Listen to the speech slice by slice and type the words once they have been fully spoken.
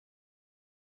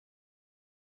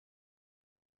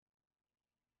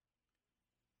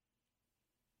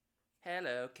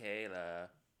Hello, Kayla.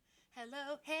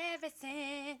 Hello,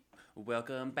 Harrison.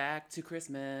 Welcome back to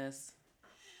Christmas.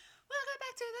 Welcome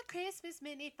back to the Christmas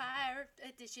mini fire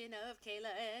edition of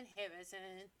Kayla and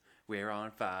Harrison. We're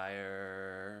on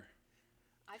fire.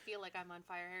 I feel like I'm on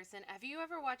fire, Harrison. Have you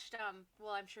ever watched,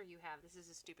 well, I'm sure you have. This is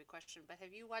a stupid question, but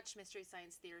have you watched Mystery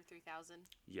Science Theater 3000?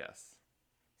 Yes.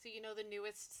 So, you know the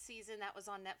newest season that was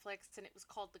on Netflix and it was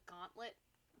called The Gauntlet?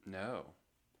 No.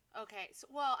 Okay, so,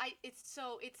 well, it's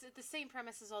the same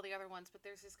premise as all the other ones, but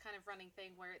there's this kind of running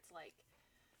thing where it's like,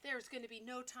 there's going to be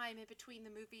no time in between the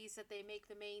movies that they make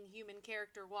the main human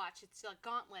character watch. It's a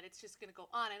gauntlet. It's just going to go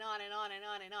on and on and on and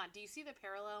on and on. Do you see the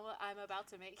parallel I'm about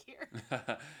to make here?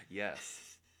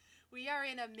 Yes. We are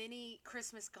in a mini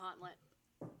Christmas gauntlet.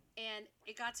 And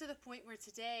it got to the point where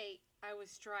today I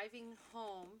was driving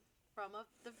home from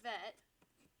the vet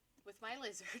with my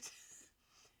lizard,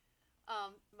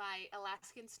 my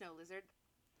Alaskan snow lizard.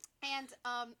 And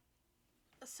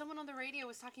someone on the radio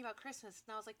was talking about Christmas,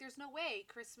 and I was like, there's no way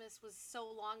Christmas was so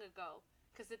long ago.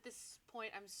 Because at this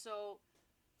point, I'm so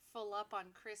full up on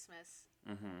Christmas.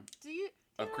 Mm-hmm. Do you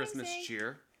Of know Christmas what I'm saying?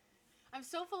 cheer? I'm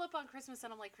so full up on Christmas,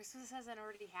 and I'm like, Christmas hasn't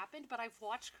already happened, but I've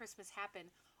watched Christmas happen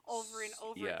over and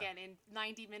over Yeah. again in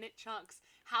 90-minute chunks.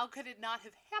 How could it not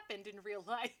have happened in real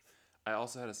life? I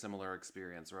also had a similar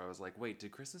experience where I was like, wait,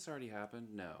 did Christmas already happen?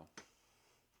 No.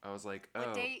 I was like, oh.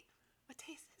 What day is this?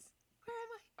 Where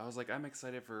am I? I was like, I'm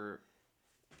excited for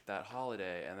that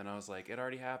holiday. And then I was like, it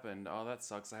already happened. Oh, that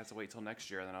sucks. I have to wait till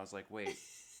next year. And then I was like, wait,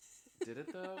 did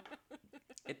it though?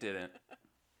 It didn't.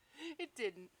 It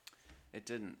didn't. It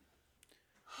didn't.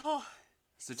 Oh,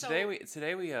 So So- today we're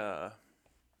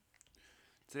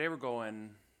going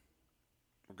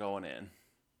in.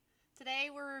 today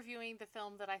we're reviewing the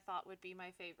film that I thought would be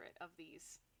my favorite of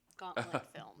these Gauntlet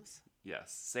films.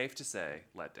 Yes, safe to say,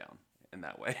 let down in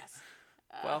that way. Yes.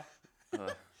 Well,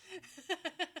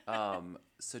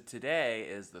 so today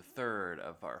is the third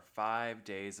of our 5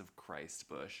 days of Christ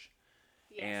Bush,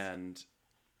 Yes. and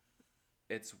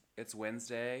it's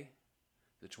Wednesday,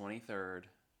 the 23rd.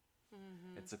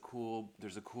 Mm-hmm.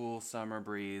 There's a cool summer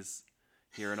breeze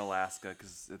here in Alaska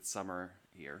because it's summer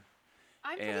here.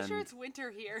 I'm pretty sure and- it's winter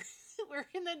here. We're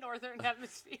in the northern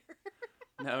hemisphere.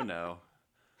 No.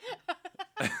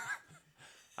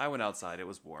 I went outside. It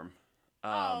was warm.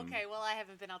 Oh, okay. Well, I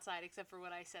haven't been outside except for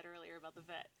what I said earlier about the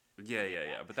vet.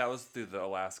 Yeah. But that was through the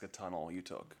Alaska tunnel you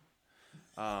took.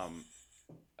 So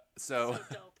So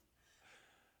dope.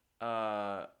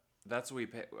 that's what we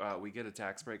pay. We get a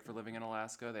tax break for living in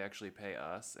Alaska. They actually pay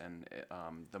us, and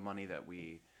the money that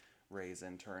we raise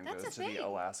in turn That's goes a to the thing.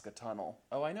 Alaska tunnel.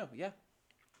 Oh, I know. Yeah.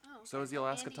 Oh, So okay. is the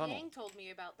Alaska Andy Tunnel. Yang told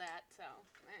me about that. So,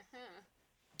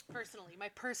 personally, my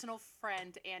personal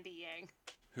friend Andy Yang.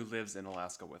 Who lives in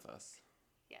Alaska with us?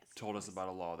 Yes. Told us about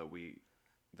a law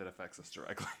that affects us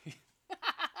directly.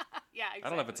 Yeah. Exactly. I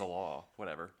don't know if it's a law.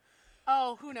 Whatever.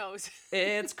 Oh, who knows?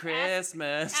 It's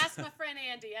Christmas. Ask my friend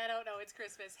Andy. I don't know. It's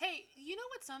Christmas. Hey, you know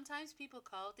what sometimes people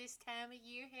call this time of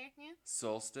year here?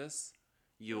 Solstice.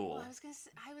 Yule. Well, I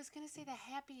was gonna say the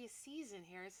happiest season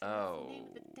here. It's Oh. the name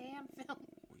of the damn film.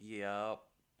 Yep.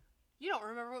 You don't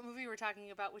remember what movie we're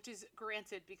talking about, which is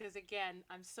granted because again,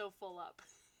 I'm so full up.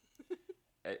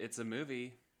 It's a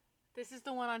movie. This is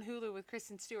the one on Hulu with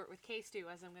Kristen Stewart, with K Stu,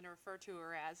 as I'm going to refer to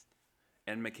her as.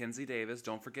 And Mackenzie Davis.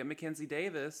 Don't forget Mackenzie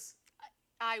Davis.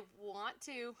 I want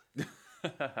to.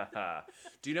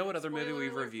 Do you know what other movie Spoiler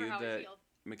we've alert for reviewed How I that Feel.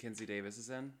 Mackenzie Davis is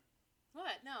in?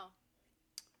 What? No.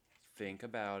 Think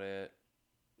about it.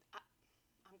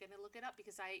 I'm going to look it up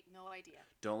because I no idea.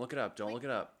 Don't look it up. Don't look it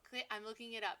up. I'm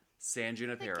looking it up. San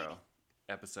Junipero Click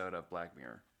episode of Black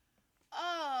Mirror.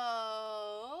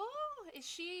 Oh, is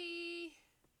she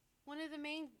one of the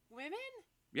main women?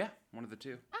 Yeah, one of the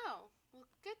two. Oh, well,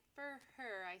 good for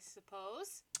her, I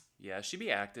suppose. Yeah, she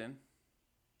be acting.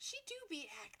 She do be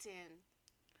acting.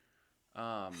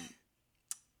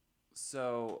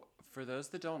 So for those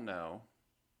that don't know,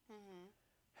 Mm-hmm.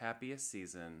 Happiest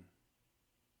Season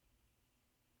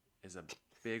is a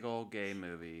big old gay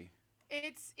movie.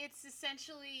 It's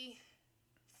essentially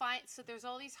fine. So there's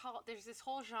all these there's this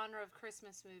whole genre of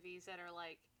Christmas movies that are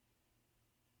like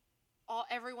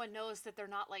everyone knows that they're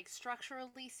not like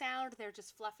structurally sound. They're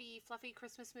just fluffy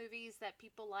Christmas movies that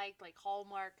people like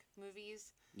Hallmark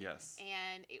movies. Yes.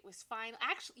 And it was fine.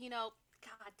 Actually,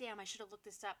 god damn, I should have looked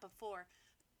this up before.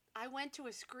 I went to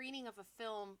a screening of a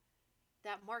film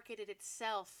that marketed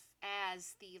itself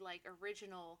as the like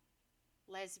original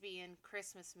lesbian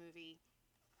Christmas movie.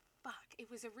 Fuck, it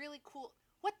was a really cool.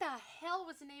 What the hell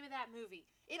was the name of that movie?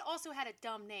 It also had a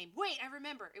dumb name. Wait, I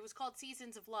remember. It was called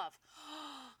Seasons of Love.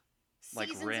 Like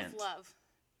Seasons Rent. of Love.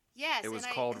 Yes. It was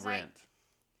and called 'cause Rent.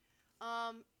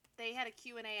 They had a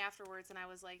Q&A afterwards, and I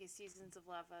was like, is Seasons of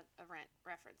Love a Rent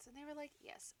reference? And they were like,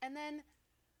 yes. And then,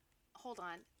 hold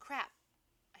on. Crap.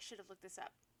 I should have looked this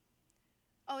up.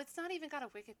 Oh, it's not even got a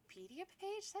Wikipedia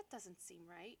page? That doesn't seem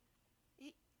right.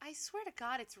 I swear to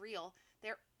God it's real.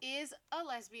 There is a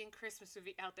lesbian Christmas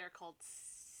movie out there called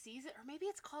Season, or maybe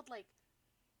it's called, like,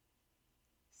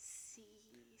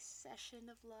 Session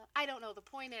of Love. I don't know. The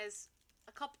point is,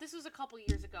 this was a couple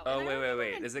years ago. Oh,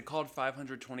 wait. Is it called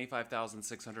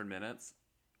 525,600 minutes?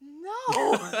 No!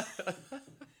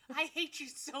 I hate you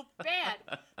so bad.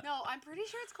 No, I'm pretty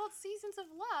sure it's called Seasons of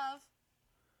Love.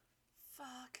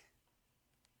 Fuck.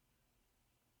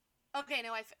 Okay,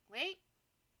 no, wait.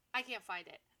 I can't find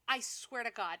it. I swear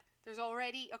to God, there's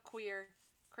already a queer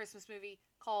Christmas movie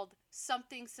called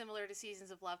something similar to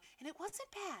Seasons of Love, and it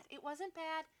wasn't bad. It wasn't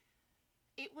bad.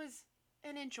 It was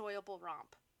an enjoyable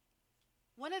romp.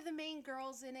 One of the main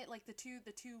girls in it, like the two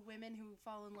women who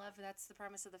fall in love, that's the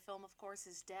premise of the film, of course,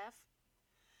 is deaf.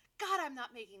 God, I'm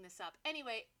not making this up.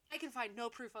 Anyway, I can find no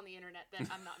proof on the internet that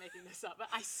I'm not making this up, but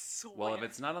I swear. Well, if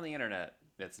it's not on the internet,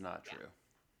 it's not true.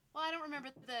 Well, I don't remember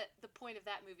the point of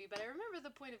that movie, but I remember the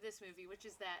point of this movie, which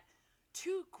is that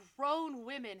two grown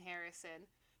women, Harrison,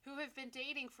 who have been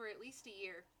dating for at least a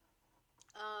year,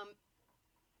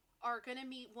 are going to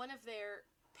meet one of their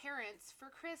parents for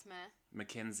Christmas.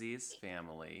 Mackenzie's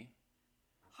family.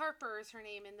 Harper is her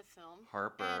name in the film.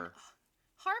 Harper. And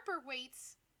Harper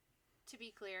waits, to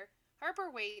be clear, Harper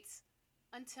waits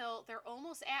until they're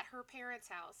almost at her parents'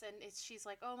 house, and she's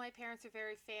like, oh, my parents are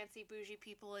very fancy, bougie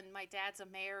people, and my dad's a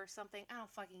mayor or something. I don't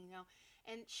fucking know.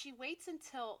 And she waits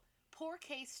until poor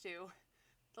K-Stu,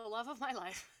 the love of my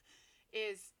life,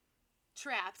 is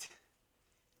trapped,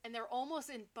 and they're almost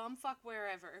in bumfuck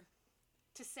wherever,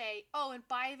 to say, oh, and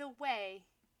by the way,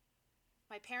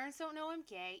 my parents don't know I'm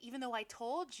gay, even though I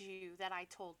told you that I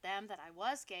told them that I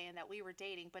was gay and that we were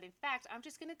dating, but in fact, I'm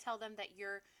just going to tell them that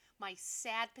you're my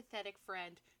sad, pathetic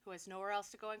friend who has nowhere else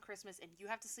to go on Christmas, and you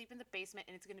have to sleep in the basement,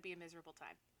 and it's going to be a miserable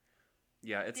time.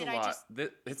 Yeah, it's a lot.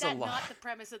 It's a lot. Not the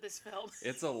premise of this film.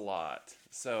 It's a lot.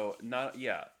 So not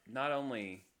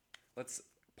only, let's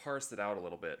parse it out a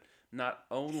little bit. Not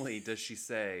only does she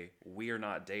say we are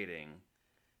not dating,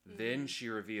 then she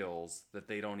reveals that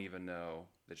they don't even know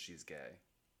that she's gay.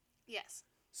 Yes.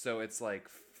 So it's like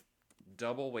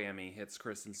double whammy, hits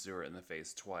Kristen Stewart in the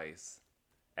face twice,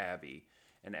 Abby.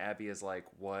 And Abby is like,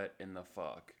 what in the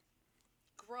fuck?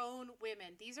 Grown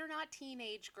women. These are not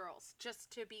teenage girls,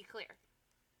 just to be clear.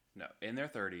 No, in their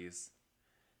 30s.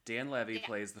 Dan Levy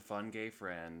plays the fun gay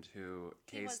friend who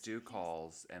K-Stu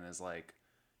calls and is like,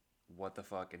 what the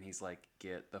fuck? And he's like,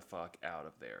 get the fuck out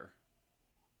of there.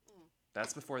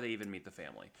 That's before they even meet the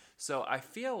family. So I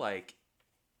feel like,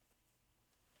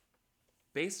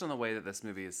 based on the way that this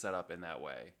movie is set up in that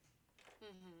way,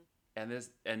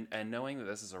 and knowing that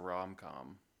this is a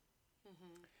rom-com,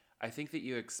 I think that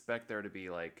you expect there to be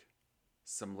like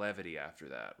some levity after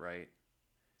that, right?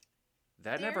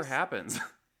 That never happens.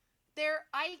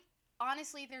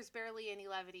 Honestly, there's barely any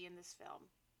levity in this film,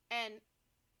 and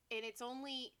it's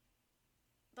only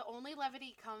the only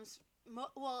levity comes.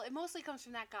 It mostly comes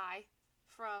from that guy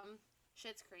from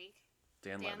Schitt's Creek,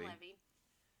 Dan Levy,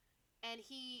 and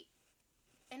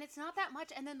it's not that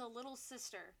much. And then the little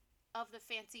sister of the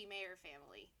fancy mayor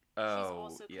family. Oh, she's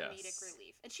also comedic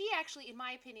relief. And she actually, in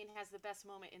my opinion, has the best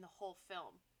moment in the whole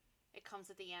film. It comes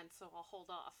at the end, so I'll hold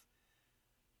off.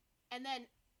 And then,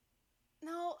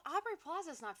 no, Aubrey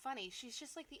Plaza's not funny. She's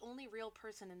just like the only real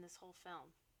person in this whole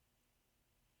film.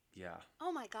 Yeah.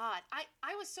 Oh my God.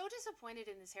 I was so disappointed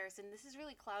in this, Harrison. This is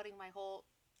really clouding my whole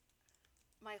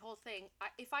thing.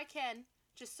 If I can,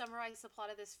 just summarize the plot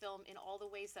of this film in all the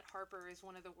ways that Harper is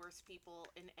one of the worst people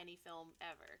in any film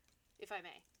ever. If I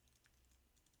may.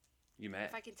 You may.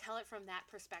 If I can tell it from that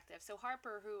perspective. So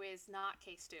Harper, who is not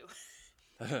K-Stu.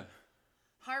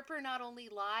 Harper not only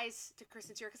lies to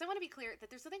Kristen Stewart, because I want to be clear that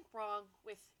there's nothing wrong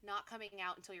with not coming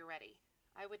out until you're ready.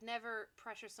 I would never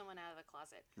pressure someone out of the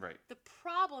closet. Right. The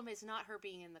problem is not her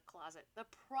being in the closet. The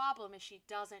problem is she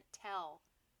doesn't tell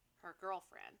her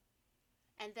girlfriend.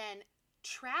 And then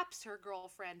traps her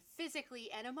girlfriend physically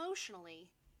and emotionally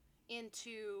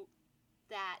into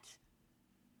that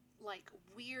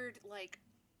weird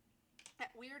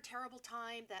terrible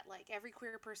time that like every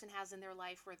queer person has in their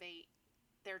life where they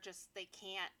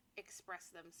can't express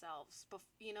themselves.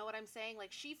 You know what I'm saying?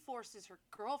 Like, she forces her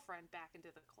girlfriend back into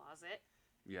the closet.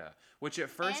 Yeah, which at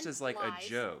first is like lies. A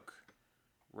joke,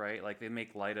 right? Like they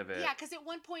make light of it. Yeah, because at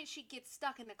one point she gets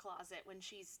stuck in the closet when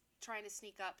she's trying to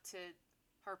sneak up to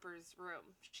Harper's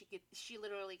room. She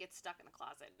literally gets stuck in a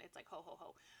closet. It's like ho ho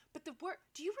ho. But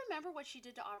do you remember what she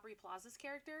did to Aubrey Plaza's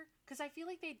character? Because I feel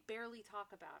like they barely talk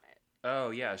about it.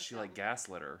 Oh yeah, she like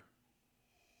gaslit her.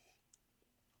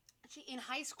 She in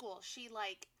high school, she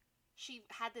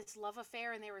had this love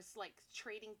affair, and they was like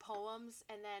trading poems,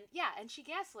 and then and she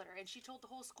gaslit her, and she told the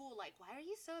whole school like, "Why are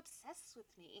you so obsessed with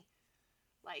me?"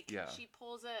 Like she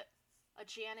pulls a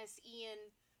Janice Ian,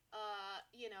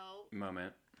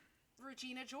 moment.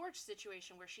 Regina George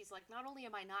situation where she's like, not only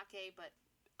am I not gay, but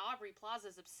Aubrey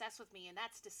Plaza's obsessed with me, and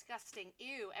that's disgusting.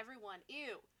 Ew, everyone,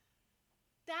 ew.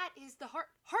 That is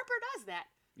Harper does that.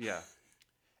 Yeah.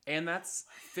 And that's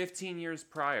 15 years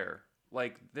prior.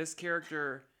 Like, this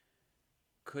character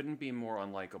couldn't be more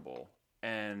unlikable.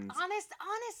 And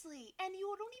honestly, and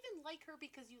you don't even like her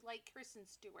because you like Kristen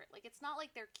Stewart. Like, it's not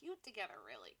like they're cute together,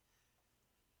 really.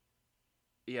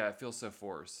 Yeah, it feels so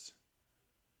forced.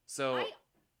 So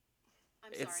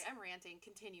I'm sorry, I'm ranting.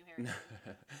 Continue, Harry.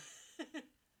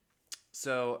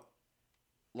 So,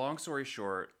 long story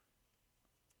short,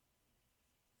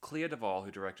 Clea Duvall,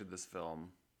 who directed this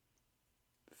film,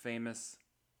 famous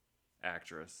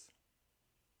actress,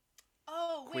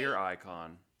 queer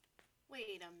icon.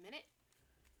 Wait a minute.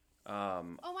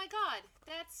 Oh my God,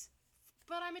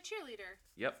 But I'm a Cheerleader.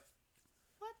 Yep.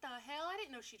 What the hell? I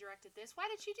didn't know she directed this. Why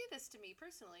did she do this to me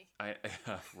personally?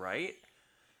 Right?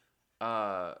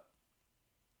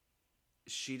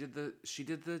 She did the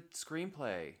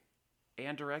screenplay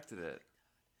and directed it.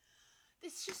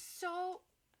 It's just so.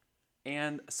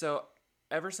 And so,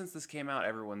 ever since this came out,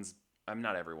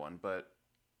 not everyone, but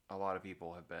a lot of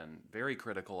people have been very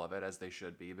critical of it, as they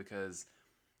should be, because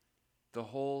the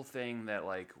whole thing that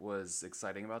like was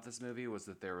exciting about this movie was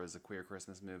that there was a queer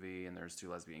Christmas movie and there's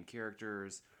 2 lesbian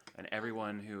characters, and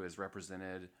everyone who is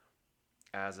represented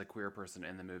as a queer person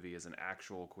in the movie is an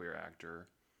actual queer actor.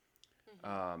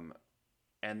 Mm-hmm.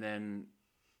 And then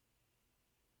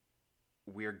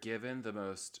we're given the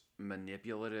most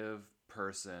manipulative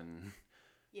person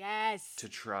to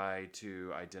try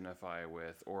to identify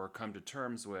with or come to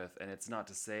terms with. And it's not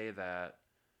to say that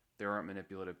there aren't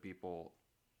manipulative people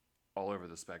all over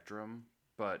the spectrum,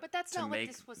 but that's not what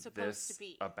this was supposed to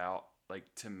be. About, like,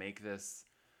 to make this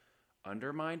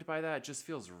undermined by that, it just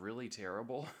feels really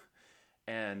terrible.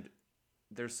 And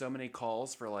there's so many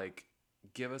calls for, like,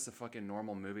 give us a fucking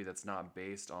normal movie that's not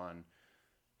based on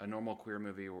a normal queer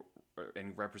movie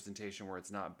and representation, where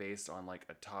it's not based on like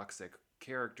a toxic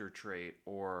character trait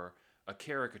or a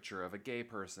caricature of a gay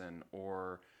person,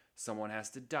 or someone has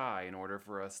to die in order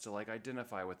for us to like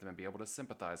identify with them and be able to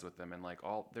sympathize with them. And like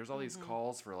there's all these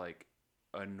calls for like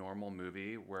a normal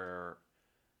movie where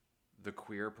the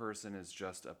queer person is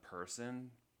just a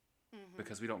person,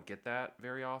 because we don't get that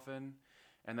very often.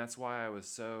 And that's why I was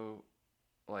so,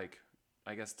 like,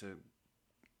 I guess to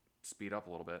speed up a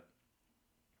little bit,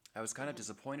 I was kind of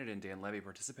disappointed in Dan Levy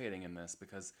participating in this,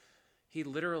 because he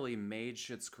literally made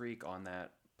Schitt's Creek on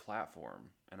that platform.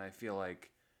 And I feel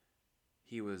like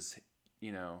he was,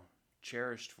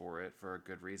 cherished for it for a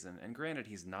good reason. And granted,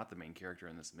 he's not the main character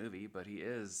in this movie, but he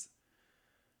is,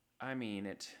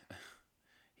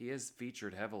 he is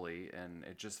featured heavily, and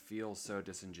it just feels so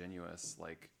disingenuous.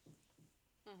 Like,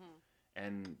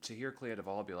 and to hear Clea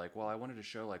Duvall be like, well, I wanted to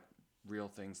show like real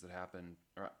things that happen,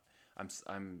 or I'm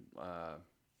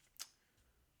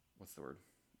what's the word?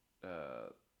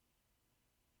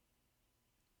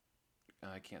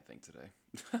 I can't think today.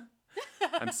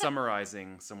 I'm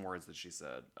summarizing some words that she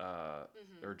said,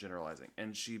 or generalizing.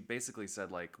 And she basically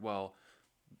said like, well,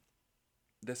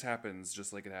 this happens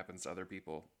just like it happens to other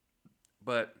people.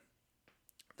 But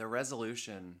the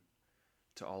resolution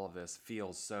to all of this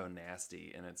feels so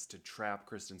nasty, and it's to trap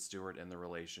Kristen Stewart in the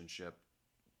relationship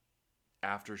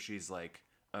after she's like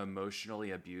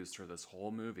emotionally abused her this whole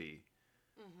movie,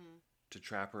 to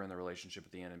trap her in the relationship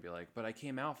at the end and be like, but I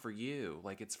came out for you.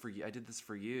 Like, it's for you. I did this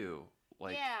for you.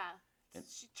 Like,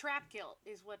 trap guilt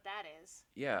is what that is.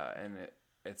 Yeah. And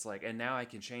it's like, and now I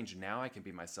can change. Now I can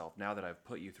be myself, now that I've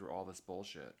put you through all this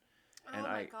bullshit. Oh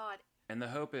my God. And the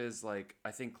hope is, like,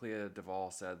 I think Clea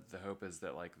Duvall said the hope is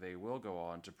that, like, they will go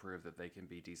on to prove that they can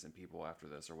be decent people after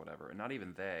this or whatever. And not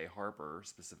even they, Harper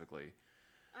specifically.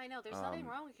 I know, there's nothing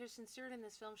wrong with Kristen Stewart in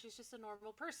this film. She's just a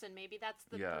normal person. Maybe that's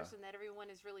the person that everyone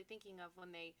is really thinking of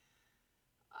when they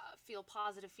feel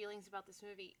positive feelings about this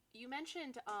movie. You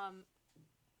mentioned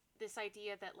this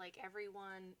idea that, like,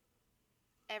 everyone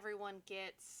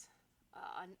gets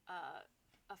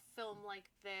a film like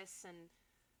this, and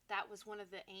that was one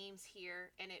of the aims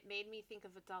here, and it made me think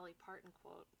of a Dolly Parton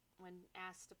quote when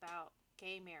asked about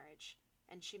gay marriage.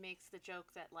 And she makes the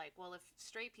joke that, like, well, if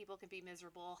straight people can be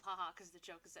miserable, haha, because the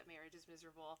joke is that marriage is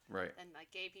miserable, Right. then,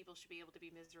 like, gay people should be able to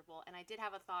be miserable. And I did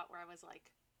have a thought where I was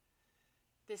like,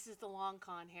 this is the long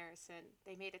con, Harrison.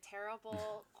 They made a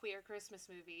terrible queer Christmas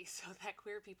movie so that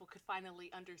queer people could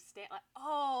finally understand, like,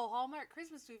 oh, Hallmark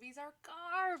Christmas movies are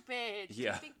garbage.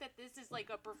 Yeah. Do you think that this is like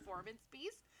a performance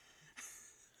piece?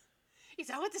 Is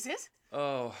that what this is?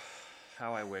 Oh,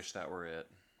 how I wish that were it.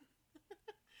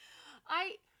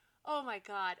 Oh my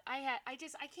God. I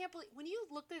can't believe, when you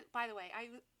looked at, by the way,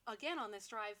 again, on this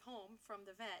drive home from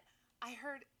the vet, I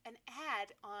heard an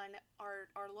ad on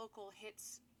our local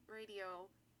hits radio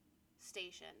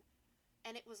station,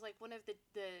 and it was like one of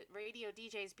the radio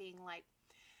DJs being like,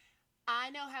 I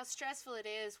know how stressful it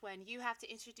is when you have to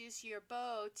introduce your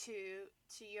beau to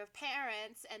your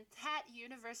parents, and that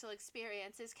universal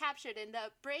experience is captured in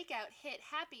the breakout hit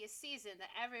Happiest Season that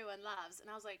everyone loves. And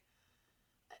I was like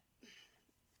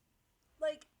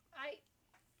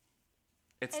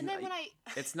It's and not, then when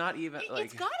it's not even like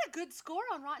it's got a good score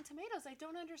on Rotten Tomatoes. I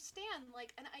don't understand,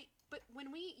 like, but when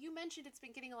you mentioned it's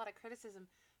been getting a lot of criticism.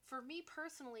 For me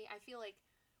personally, I feel like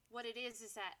what it is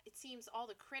that it seems all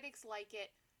the critics like it.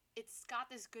 It's got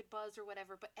this good buzz or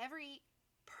whatever, but every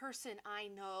person I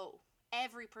know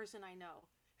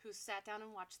who's sat down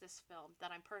and watched this film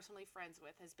that I'm personally friends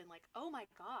with has been like, "Oh my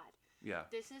God, yeah,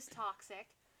 this is toxic.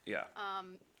 yeah,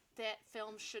 That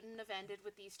film shouldn't have ended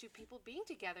with these two people being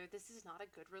together. This is not a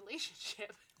good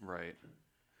relationship." right,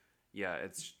 yeah.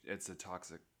 It's a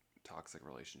toxic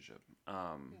relationship.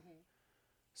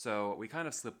 So we kind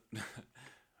of skipped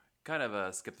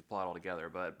the plot altogether,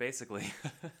 but basically,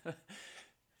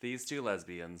 these two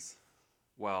lesbians,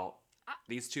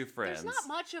 these two friends. There's not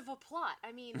much of a plot.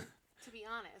 I mean, to be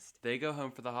honest. They go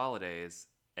home for the holidays,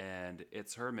 and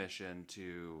it's her mission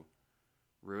to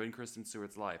ruin Kristen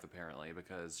Stewart's life, apparently,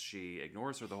 because she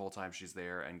ignores her the whole time she's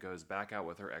there and goes back out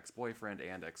with her ex-boyfriend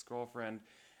and ex-girlfriend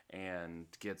and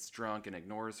gets drunk and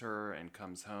ignores her and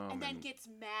comes home. And then gets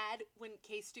mad when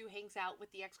K-Stu hangs out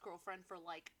with the ex-girlfriend for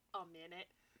like a minute.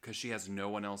 Because she has no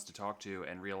one else to talk to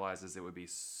and realizes it would be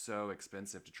so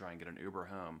expensive to try and get an Uber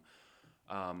home.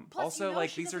 Plus, also,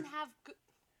 like, these are...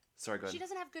 Sorry, go ahead. She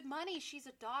doesn't have good money. She's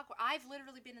a dog. I've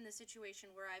literally been in the situation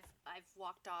where I've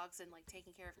walked dogs and like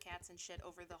taken care of cats and shit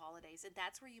over the holidays, and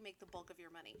that's where you make the bulk of your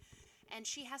money. And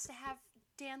she has to have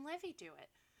Dan Levy do it.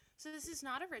 So this is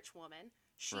not a rich woman.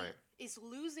 She is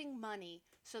losing money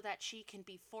so that she can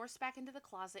be forced back into the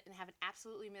closet and have an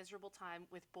absolutely miserable time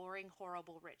with boring,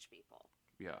 horrible rich people.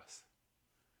 Yes.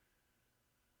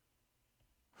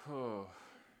 Well,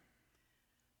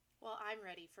 I'm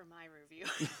ready for my review.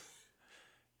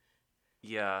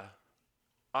 Yeah.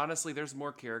 Honestly, there's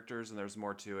more characters and there's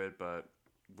more to it, but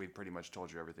we pretty much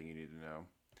told you everything you need to know.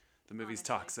 The movie's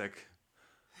toxic.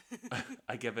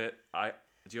 I give it... Do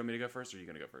you want me to go first, or are you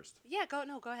going to go first? Yeah, go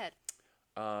ahead.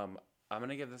 I'm going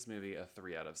to give this movie a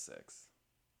 3 out of 6.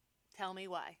 Tell me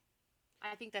why.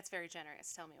 I think that's very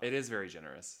generous. Tell me why. It is very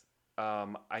generous.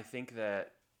 I think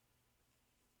that...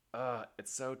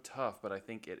 it's so tough, but I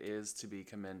think it is to be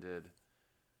commended.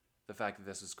 The fact that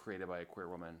this was created by a queer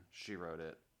woman. She wrote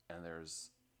it, and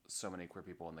there's so many queer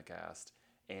people in the cast.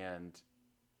 And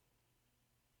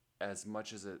as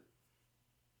much as it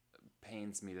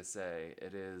pains me to say,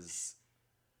 it is...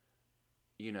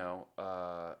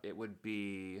 it would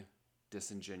be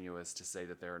disingenuous to say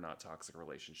that there are not toxic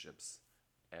relationships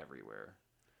everywhere.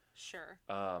 Sure.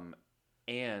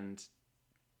 And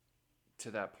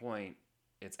to that point,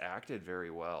 it's acted very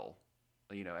well.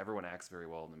 Everyone acts very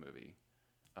well in the movie.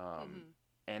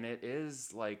 And it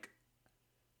is like,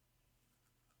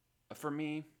 for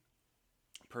me,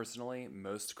 personally,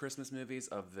 most Christmas movies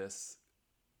of this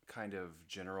kind of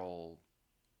general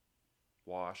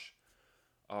wash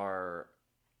are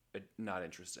not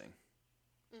interesting.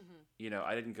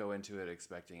 I didn't go into it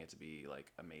expecting it to be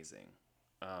like amazing.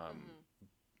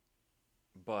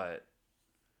 But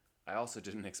I also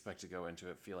didn't expect to go into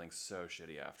it feeling so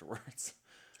shitty afterwards.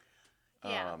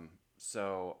 Yeah.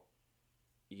 So,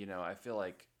 I feel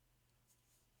like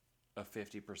a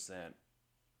 50%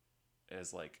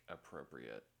 is like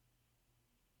appropriate.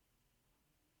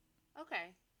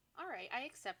 Okay. All right. I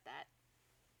accept that.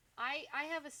 I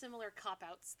have a similar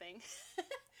cop-outs thing.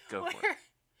 Go for it.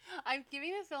 I'm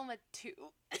giving the film a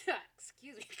 2.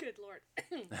 Excuse me. Good Lord.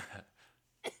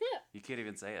 You can't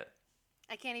even say it.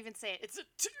 I can't even say it. It's a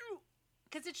 2.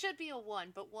 Because it should be a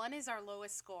 1, but 1 is our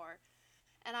lowest score.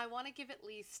 And I want to give at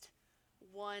least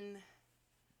one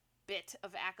bit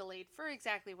of accolade for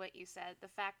exactly what you said. The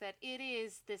fact that it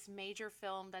is this major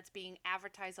film that's being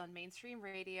advertised on mainstream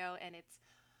radio, and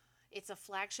it's a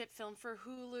flagship film for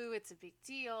Hulu. It's a big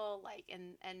deal. Like,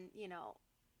 and you know,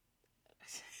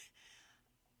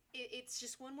 it's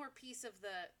just one more piece of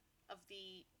the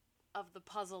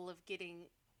puzzle of getting,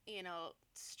 you know,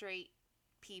 straight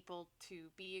people to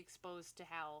be exposed to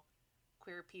how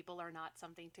queer people are not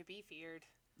something to be feared.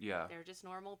 Yeah. They're just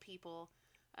normal people,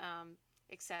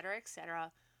 et cetera, et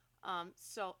cetera.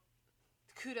 So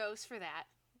kudos for that.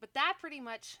 But that pretty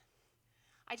much,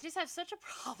 I just have such a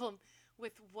problem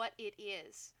with what it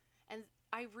is. And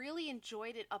I really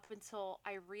enjoyed it up until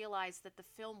I realized that the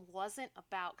film wasn't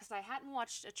about, because I hadn't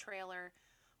watched a trailer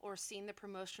or seen the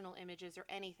promotional images or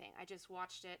anything. I just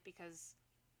watched it because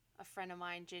a friend of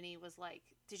mine, Ginny, was like,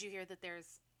 did you hear that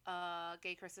there's a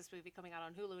Gay Christmas movie coming out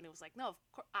on Hulu? And it was like, no, of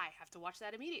course, I have to watch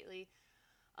that immediately.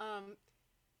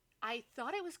 I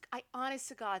honest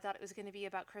to God, thought it was going to be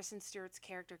about Kristen Stewart's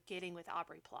character getting with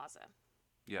Aubrey Plaza.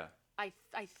 Yeah. I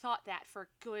thought that for a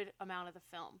good amount of the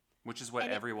film. Which is what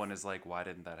everyone is like, why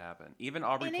didn't that happen? Even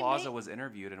Aubrey Plaza was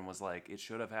interviewed and was like, it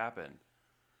should have happened.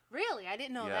 Really? I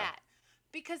didn't know that.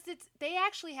 Because they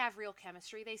actually have real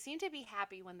chemistry. They seem to be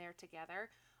happy when they're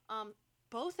together.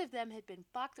 Both of them had been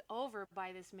fucked over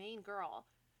by this main girl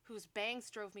whose bangs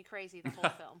drove me crazy the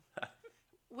whole film.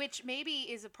 Which maybe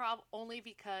is a problem only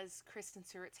because Kristen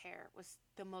Stewart's hair was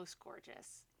the most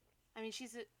gorgeous. I mean,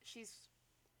 she's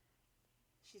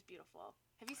beautiful.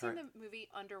 Have you seen the movie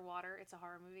Underwater? It's a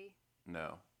horror movie.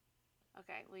 No.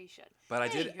 Okay, well you should. But I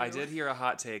did hear a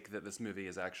hot take that this movie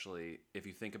is actually, if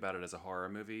you think about it as a horror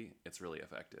movie, it's really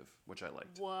effective, which I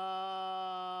liked.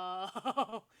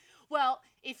 Whoa. Well,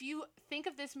 if you think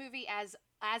of this movie as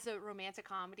a romantic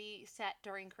comedy set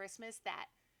during Christmas, that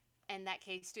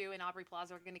Kate Stu and Aubrey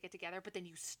Plaza are going to get together, but then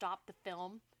you stop the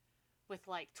film with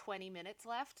like 20 minutes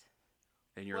left.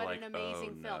 And you're like, an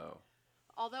amazing film. No.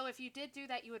 Although if you did do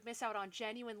that, you would miss out on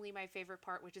genuinely my favorite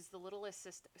part, which is the littlest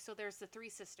sister. So there's the three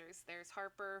sisters. There's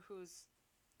Harper, who's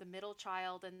the middle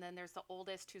child, and then there's the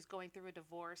oldest, who's going through a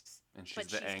divorce. And she's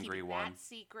the angry one. That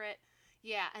secret.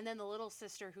 Yeah, and then the little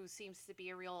sister, who seems to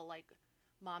be a real, like,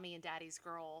 mommy and daddy's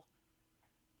girl.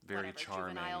 Very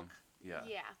charming. Juvenile. Yeah.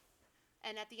 Yeah.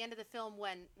 And at the end of the film,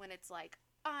 when it's like,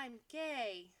 I'm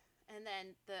gay, and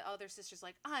then the other sister's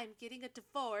like, I'm getting a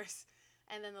divorce,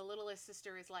 and then the littlest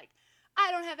sister is like,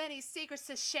 I don't have any secrets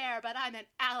to share, but I'm an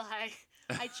ally.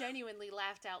 I genuinely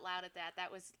laughed out loud at that.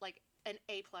 That was like an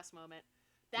A+ moment.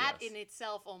 That in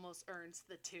itself almost earns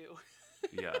the 2.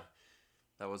 Yeah,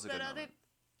 that was a good moment.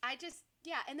 And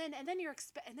then you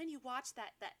watch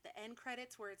that the end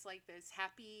credits where it's like those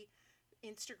happy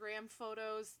Instagram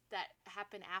photos that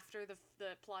happen after the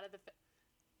plot of the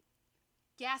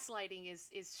gaslighting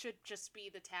should just be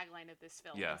the tagline of this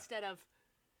film instead of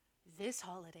this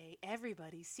holiday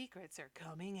everybody's secrets are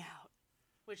coming out,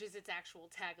 which is its actual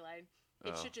tagline.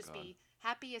 It should just be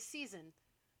happiest season.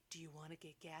 Do you want to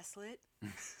get gaslit?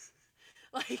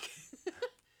 Like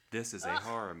this is a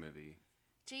horror movie.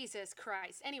 Jesus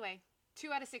Christ. Anyway,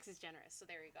 2 out of 6 is generous, so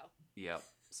there you go. Yep.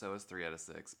 So is 3 out of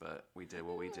 6, but we did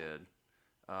what we did.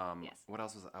 Yes. What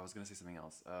else was I was gonna say something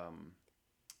else?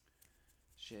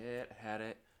 Shit, had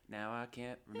it. Now I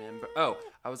can't remember. Oh,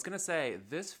 I was gonna say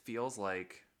this feels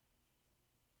like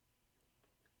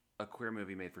a queer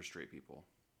movie made for straight people.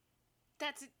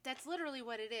 That's literally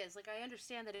what it is. Like, I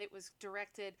understand that it was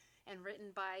directed and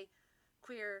written by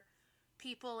queer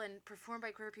people and performed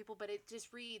by queer people, but it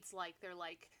just reads like they're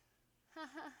like, ha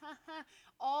ha ha ha.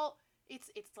 All it's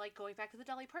like going back to the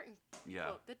Dolly Parton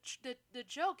quote. The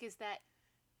joke is that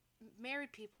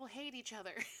married people hate each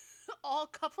other. All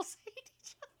couples hate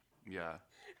each other. Yeah.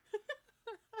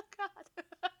 God.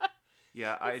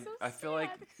 Yeah, I feel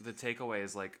like the takeaway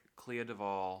is like Clea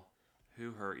Duvall,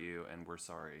 who hurt you, and we're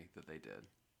sorry that they did.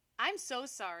 I'm so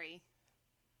sorry.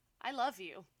 I love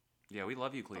you. Yeah, we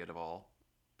love you, Clea Duvall.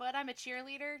 But I'm a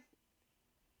cheerleader.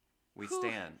 We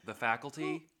stand. The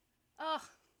faculty.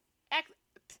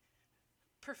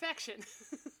 Perfection.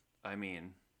 I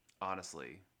mean,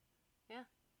 honestly. Yeah.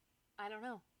 I don't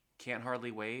know. Can't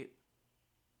hardly wait.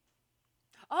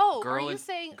 Oh, are you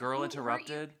saying Girl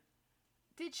Interrupted?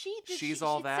 She's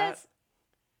all that.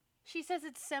 She says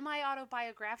it's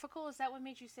semi-autobiographical. Is that what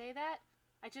made you say that?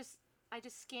 I just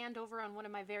scanned over on one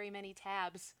of my very many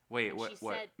tabs. Wait, what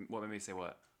made me say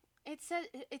what? It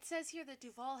says here that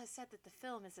Duvall has said that the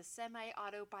film is a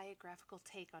semi-autobiographical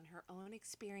take on her own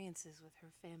experiences with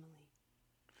her family.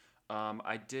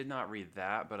 I did not read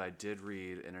that, but I did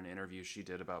read in an interview she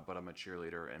did about But I'm a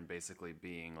Cheerleader and basically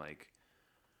being like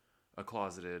a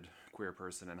closeted queer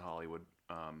person in Hollywood,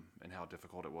 and how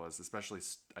difficult it was, especially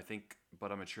I think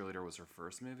But I'm a Cheerleader was her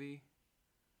first movie.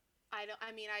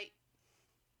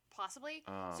 Possibly.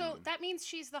 So that means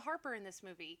she's the Harper in this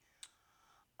movie.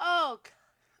 Oh,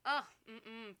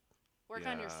 work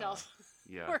on yourself.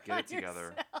 Yeah, Work get on it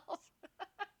together.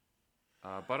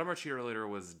 Buttermore Cheerleader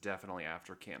was definitely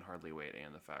after Can't Hardly Wait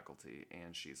and The Faculty,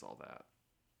 and She's All That.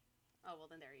 Oh, well,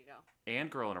 then there you go. And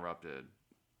Girl Interrupted.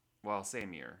 Well,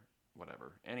 same year.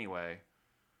 Whatever. Anyway.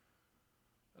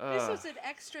 This was an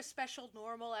extra special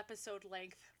normal episode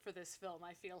length for this film,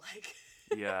 I feel like.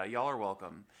 Yeah, y'all are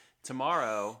welcome.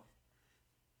 Tomorrow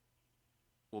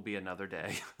will be another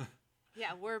day.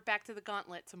 Yeah, we're back to the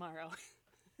gauntlet tomorrow.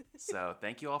 So,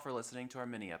 thank you all for listening to our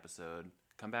mini episode.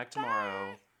 Come back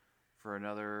tomorrow for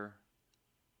another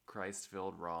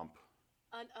Christ-filled romp.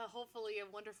 Hopefully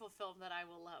a wonderful film that I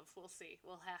will love. We'll see.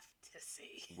 We'll have to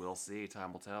see. We'll see.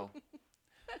 Time will tell.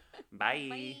 Bye.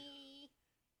 Bye.